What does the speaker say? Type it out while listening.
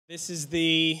This is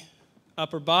the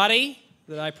upper body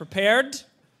that I prepared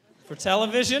for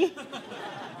television.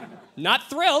 Not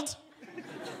thrilled.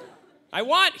 I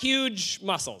want huge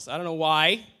muscles. I don't know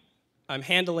why. I'm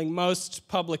handling most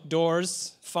public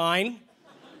doors fine.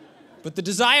 But the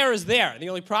desire is there. The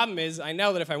only problem is I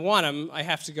know that if I want them, I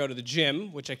have to go to the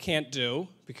gym, which I can't do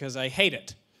because I hate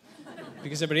it.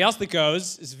 Because everybody else that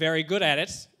goes is very good at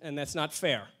it, and that's not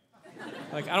fair.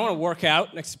 Like, I don't want to work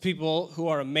out next to people who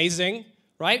are amazing,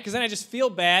 right? Because then I just feel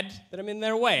bad that I'm in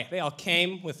their way. They all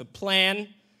came with a plan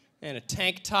and a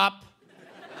tank top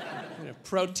and a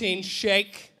protein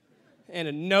shake and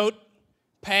a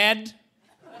notepad.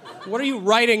 What are you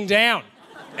writing down?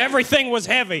 Everything was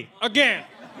heavy. Again.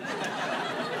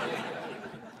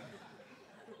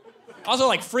 Also,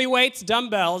 like free weights,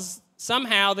 dumbbells,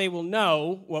 somehow they will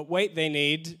know what weight they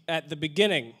need at the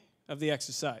beginning of the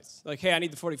exercise. Like, hey, I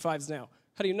need the 45s now.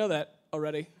 How do you know that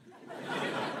already?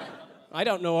 I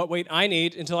don't know what weight I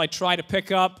need until I try to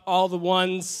pick up all the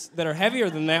ones that are heavier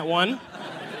than that one.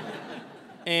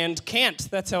 And can't.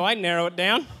 That's how I narrow it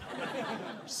down.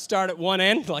 Start at one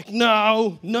end, like,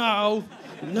 no.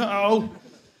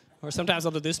 Or sometimes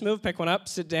I'll do this move, pick one up,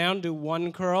 sit down, do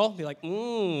one curl, be like,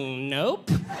 nope.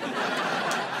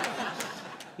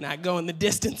 Not going the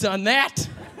distance on that.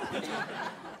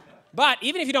 But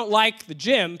even if you don't like the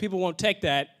gym, people won't take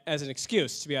that as an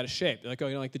excuse to be out of shape. They're like, oh,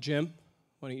 you don't like the gym?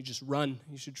 Why don't you just run?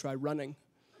 You should try running.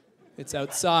 It's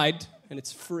outside, and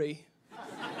it's free.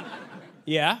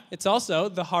 Yeah, it's also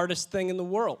the hardest thing in the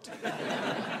world.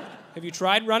 Have you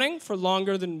tried running for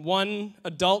longer than 1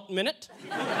 adult minute?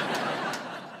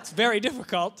 It's very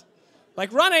difficult.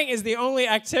 Like, running is the only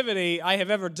activity I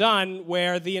have ever done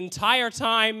where the entire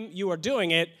time you are doing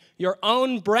it, your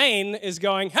own brain is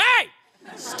going, hey,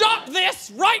 stop this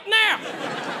right now.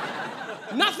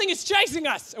 Nothing is chasing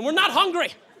us, and we're not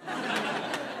hungry.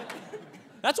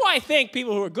 That's why I think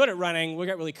people who are good at running will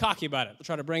get really cocky about it. They'll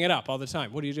try to bring it up all the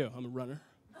time. What do you do? I'm a runner.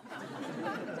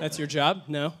 That's your job?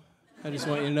 No. I just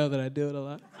want you to know that I do it a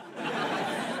lot.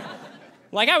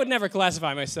 Like, I would never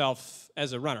classify myself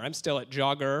as a runner. I'm still at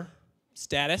jogger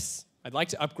status. I'd like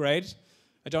to upgrade.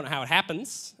 I don't know how it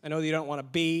happens. I know that you don't want to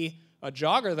be a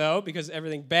jogger, though, because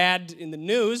everything bad in the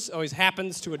news always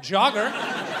happens to a jogger.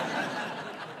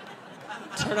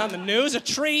 Turn on the news, a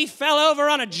tree fell over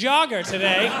on a jogger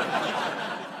today.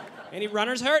 Any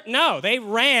runners hurt? No, they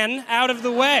ran out of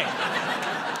the way.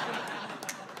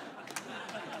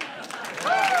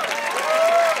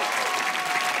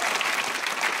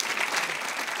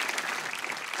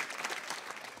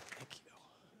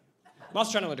 I'm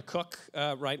also trying to learn to cook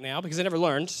right now because I never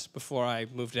learned before I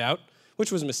moved out,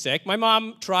 which was a mistake. My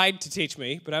mom tried to teach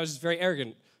me, but I was just very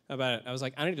arrogant about it. I was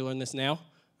like, I need to learn this now.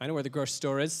 I know where the grocery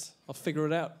store is. I'll figure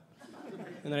it out.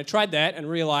 And then I tried that and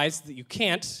realized that you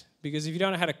can't, because if you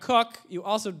don't know how to cook, you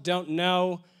also don't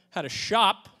know how to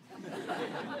shop,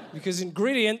 because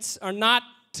ingredients are not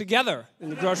together in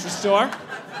the grocery store.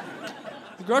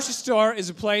 The grocery store is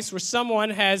a place where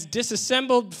someone has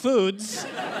disassembled foods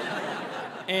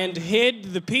and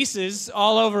hid the pieces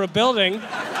all over a building.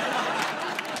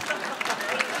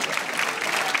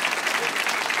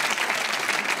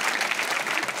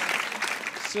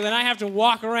 So then I have to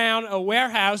walk around a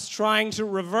warehouse trying to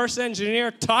reverse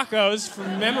engineer tacos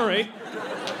from memory.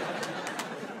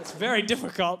 It's very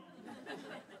difficult.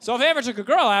 So if I ever took a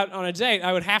girl out on a date,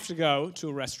 I would have to go to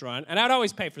a restaurant, and I would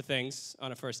always pay for things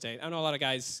on a first date. I know a lot of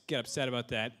guys get upset about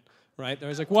that, right? They're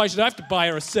always like, why should I have to buy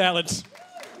her a salad?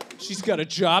 She's got a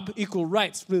job, equal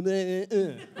rights, or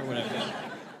whatever.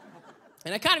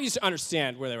 And I kind of used to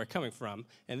understand where they were coming from,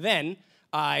 and then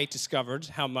I discovered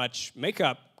how much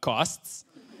makeup costs,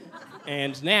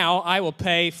 and now I will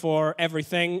pay for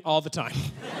everything all the time.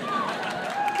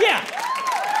 Yeah.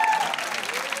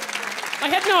 I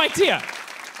had no idea.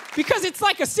 Because it's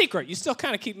like a secret. You still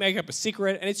kind of keep makeup a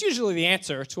secret, and it's usually the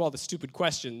answer to all the stupid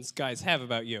questions guys have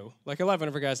about you. Like, I love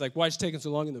whenever guys like, why'd you take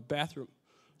so long in the bathroom?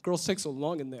 Girls take so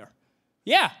long in there.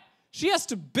 Yeah, she has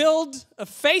to build a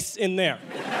face in there.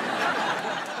 Do you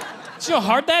know how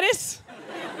hard that is?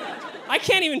 I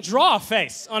can't even draw a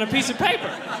face on a piece of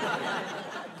paper.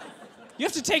 You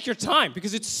have to take your time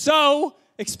because it's so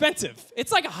expensive.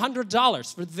 It's like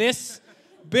 $100 for this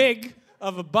big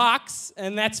of a box,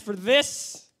 and that's for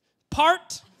this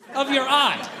part of your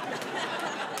eye.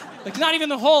 Like, not even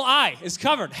the whole eye is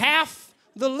covered. Half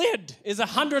the lid is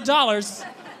 $100,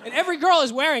 and every girl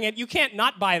is wearing it. You can't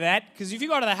not buy that, because if you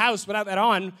go to the house without that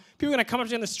on, people are gonna come up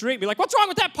to you on the street and be like, what's wrong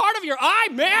with that part of your eye,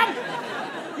 ma'am?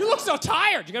 You look so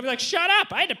tired. You're gonna be like, shut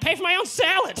up, I had to pay for my own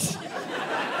salad.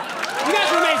 You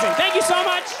guys are amazing. Thank you so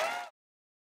much.